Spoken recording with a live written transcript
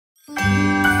Good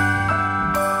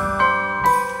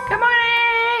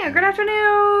morning or good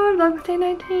afternoon, Vlogmas day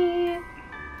 19. Here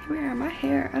we are, my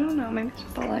hair, I don't know, maybe it's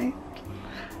just the light.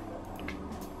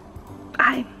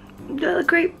 Hi, do I look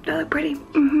great? Do I look pretty?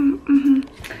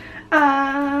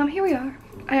 Here we are.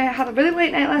 I had a really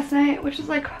late night last night, which is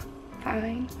like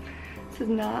fine. This is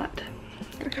not.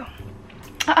 Here we go.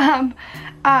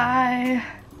 I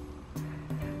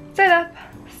stayed up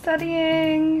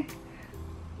studying,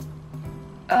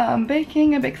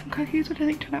 baking. I baked some cookies, which I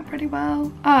think turned out pretty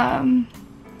well.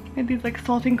 Made these like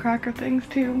salting cracker things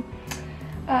too.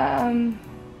 But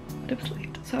it was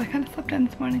late, so I kind of slept in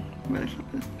this morning. Really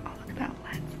slept in. Oh, look at that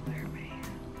lens.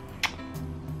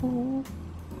 Oh.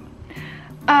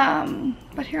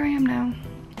 But here I am now.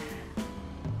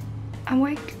 I'm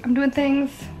awake. I'm doing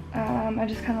things. I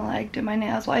just kind of like did my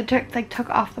nails. Well, I took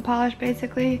off the polish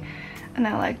basically, and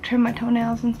I like trimmed my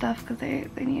toenails and stuff because they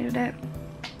needed it.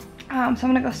 So I'm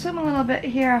gonna go swim a little bit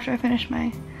here after I finish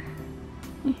my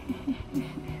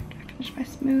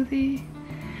smoothie.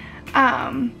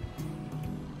 I'll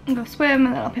go swim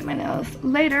and then I'll paint my nails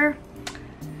later.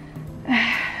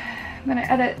 I'm gonna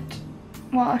edit.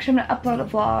 Well, actually I'm gonna upload a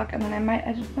vlog and then I might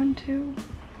edit one too.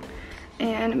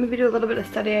 And maybe do a little bit of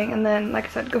studying and then, like I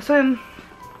said, go swim.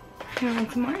 Run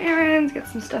some more errands, get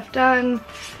some stuff done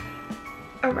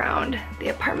around the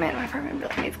apartment. My apartment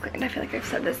really needs cleaned. I feel like I've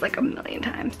said this like a million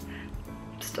times.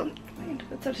 Still needs cleaned.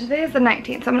 But so today is the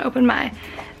 19th, so I'm gonna open my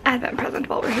advent present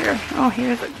while we're here. Oh,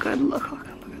 here's a good look. Look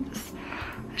at this.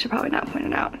 I should probably not point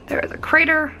it out. There is a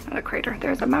crater, not a crater.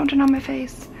 There's a mountain on my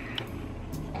face.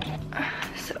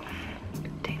 So,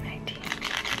 day 19.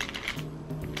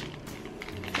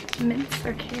 Mints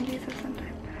or candies of some type.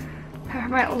 Or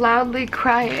my loudly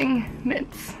crying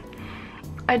mints.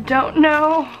 I don't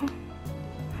know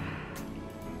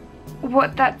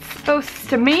what that's supposed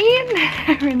to mean.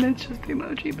 I mean, that's just the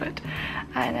emoji, but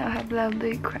I now have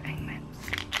loudly crying mints.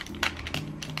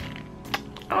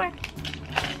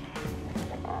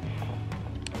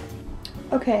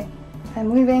 Okay,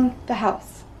 I'm leaving the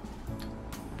house.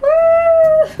 Woo!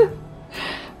 I'm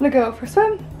gonna go for a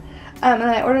swim. And then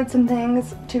I ordered some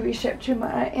things to be shipped to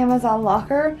my Amazon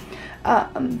locker. I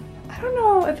don't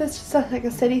know if it's just like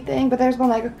a city thing, but there's one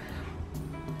like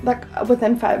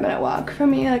within 5-minute walk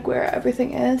from me, like where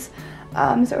everything is. So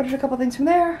I ordered a couple things from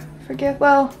there for gift.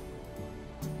 Well,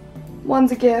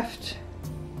 one's a gift.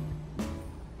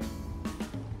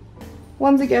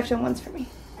 One's a gift and one's for me.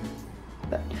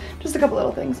 But just a couple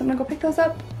little things. I'm gonna go pick those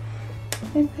up.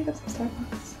 Maybe pick up some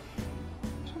Starbucks.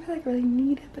 I don't feel like I really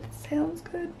need it, but it sounds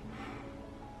good.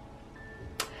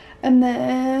 And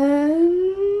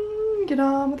then get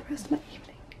on with the rest of my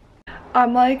evening.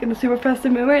 I'm like in a super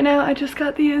festive mood right now. I just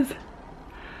got these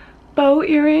bow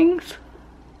earrings.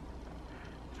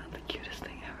 It's not the cutest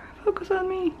thing ever. Focus on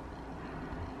me.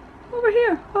 Over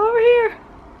here, over here.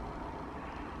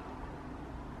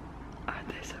 Aren't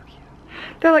they so cute?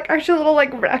 They're like actually little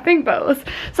like wrapping bows.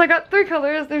 So I got 3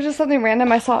 colors. There's just something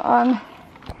random I saw on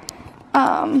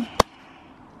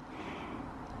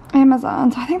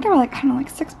Amazon. So I think they were like kind of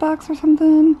like $6 or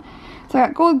something. So I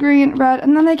got gold, green, red,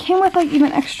 and then they came with like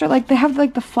even extra, like they have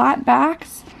like the flat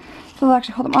backs. So they'll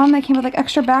actually hold them on. They came with like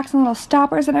extra backs and little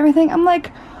stoppers and everything. I'm like,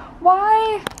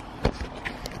 why?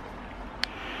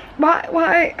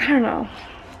 I don't know.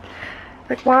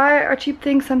 Like, why are cheap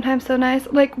things sometimes so nice?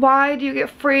 Like, why do you get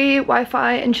free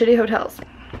Wi-Fi in shitty hotels?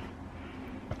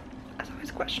 That's always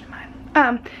a question of mine.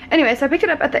 Anyway, so I picked it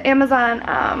up at the Amazon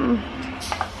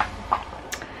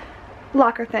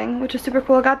locker thing, which is super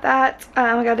cool. I got that.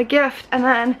 I got a gift, and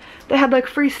then they had like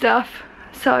free stuff.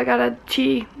 So I got a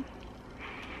tea.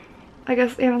 I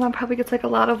guess Amazon probably gets like a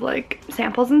lot of like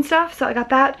samples and stuff, so I got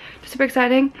that. Super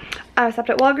exciting. I stopped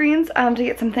at Walgreens to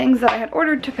get some things that I had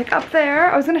ordered to pick up there.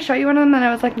 I was gonna show you one of them and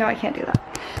I was like, no, I can't do that.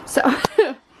 So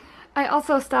I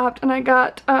also stopped and I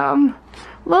got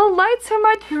little lights for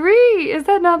my tree. Is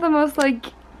that not the most like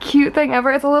cute thing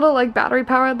ever? It's a little like battery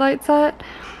powered light set.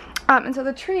 And so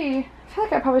the tree, I feel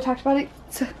like I probably talked about it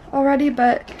already,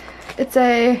 but it's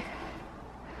a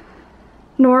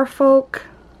Norfolk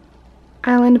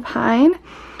Island Pine.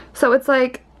 So it's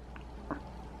like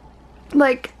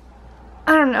I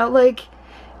don't know, like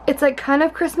it's like kind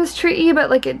of Christmas tree-y, but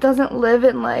like it doesn't live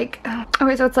in like,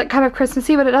 okay, so it's like kind of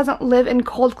Christmassy, but it doesn't live in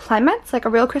cold climates like a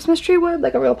real Christmas tree would,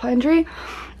 like a real pine tree.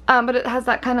 But it has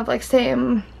that kind of like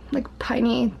same like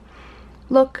piney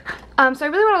look. So I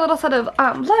really want a little set of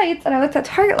lights, and I looked at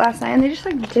Target last night and they just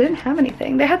like didn't have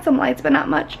anything. They had some lights but not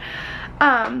much.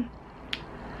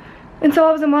 And so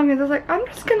I was in Walgreens, I was like, I'm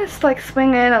just gonna like swing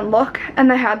in and look, and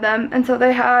they had them. And so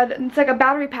they had, it's like a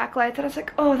battery pack lights, and I was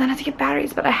like, oh, then I have to get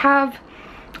batteries, but I have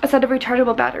a set of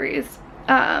rechargeable batteries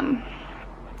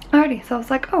already. So I was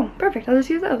like, oh, perfect, I'll just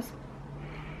use those.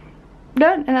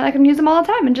 Done. And then I can use them all the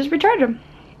time and just recharge them.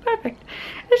 Perfect.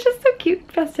 It's just so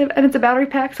cute, festive, and it's a battery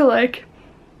pack, so like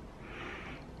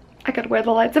I could wear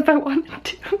the lights if I wanted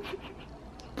to.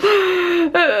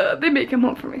 They may come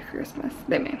home for me for Christmas.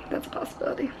 They may. That's a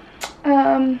possibility.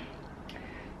 But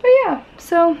yeah,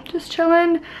 so just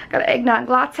chilling. Got an eggnog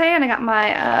latte, and I got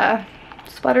my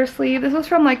sweater sleeve. This was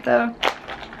from like the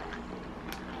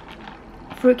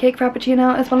fruitcake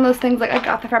frappuccino. It's one of those things, like I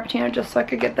got the frappuccino just so I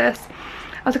could get this.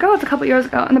 I was like, oh, it's a couple years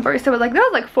ago. And the barista was like, that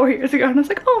was like 4 years ago. And I was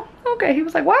like, oh, okay. He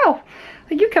was like, wow,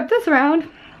 like you kept this around.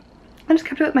 I just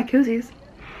kept it with my koozies.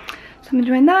 So I'm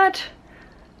enjoying that.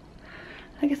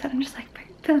 Like I said, I'm just like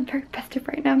feeling very festive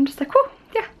right now. I'm just like, whoo,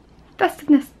 yeah,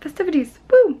 festivities,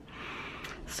 woo.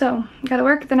 So I gotta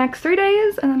work the next 3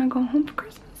 days and then I'm going home for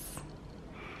Christmas.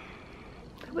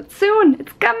 But soon,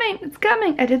 it's coming, it's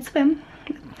coming. I did swim,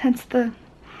 hence the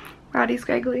rowdy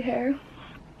scraggly hair.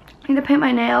 I need to paint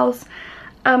my nails.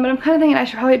 But I'm kind of thinking I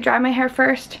should probably dry my hair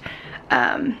first,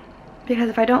 because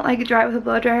if I don't like dry it with a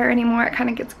blow dryer anymore, it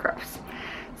kind of gets gross.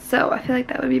 So I feel like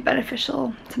that would be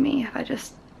beneficial to me if I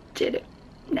just did it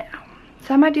now.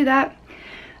 So I might do that,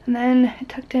 and then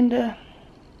tucked into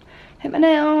hit my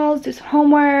nails, do some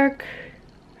homework,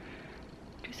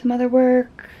 do some other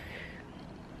work,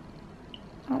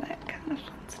 all that kind of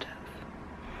fun stuff.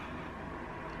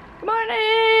 Good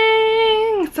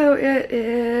morning! So it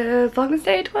is Vlogmas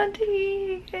day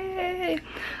 20. Yay!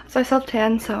 So I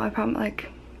self-tan, so I probably like,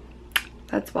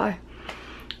 that's why.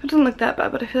 It doesn't look that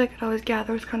bad, but I feel like it always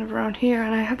gathers kind of around here,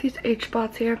 and I have these H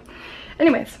spots here.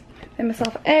 Anyways, made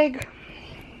myself an egg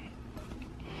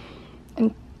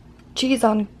and cheese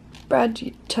on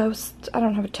bread toast. I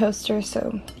don't have a toaster,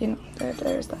 so you know,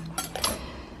 there's that.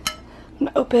 I'm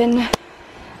gonna open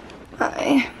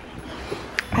my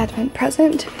Advent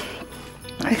present.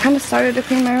 I kind of started to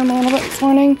clean my room a little bit this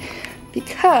morning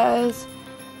because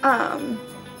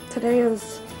today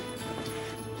is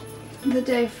the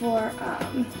day for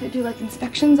they do like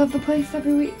inspections of the place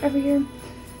every year.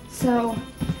 So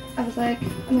I was like,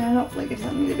 I mean, I don't like, it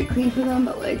doesn't need to be clean for them,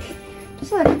 but like just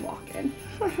so I can walk in.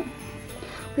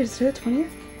 Wait, is it the 20th?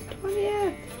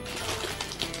 20th.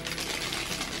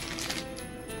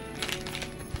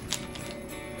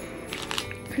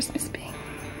 Christmas bean.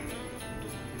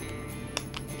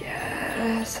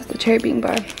 Yes, that's the cherry bean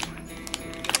bar.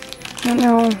 I don't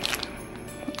know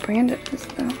what brand it is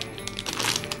though,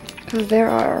 because there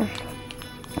are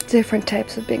different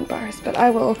types of Bing bars, but I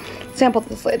will sample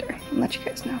this later and let you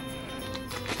guys know.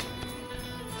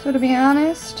 So to be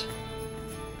honest,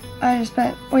 I just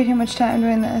spent way too much time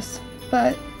doing this,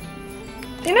 but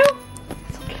you know,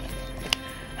 that's okay.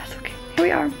 That's okay. Here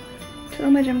we are. Still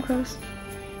in my gym clothes.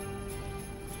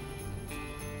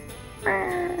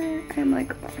 I'm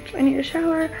like, oh, actually I need a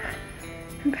shower.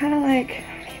 I'm kind of like,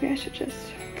 maybe I should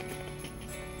just,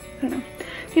 I don't know.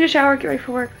 Need a shower, get ready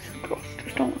for work. This is gross.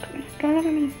 Just don't look at me. Don't look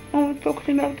at me. I'm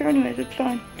focusing back there anyways, it's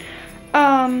fine.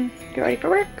 Get ready for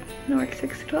work. I'm gonna work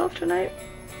 6 to 12 tonight.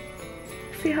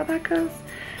 See how that goes.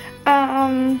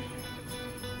 I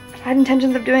had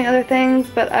intentions of doing other things,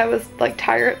 but I was like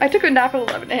tired. I took a nap at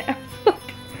 11 a.m.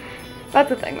 That's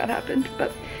the thing that happened,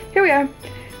 but here we are.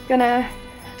 Gonna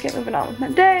get moving on with my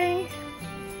day.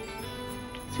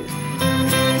 Seriously.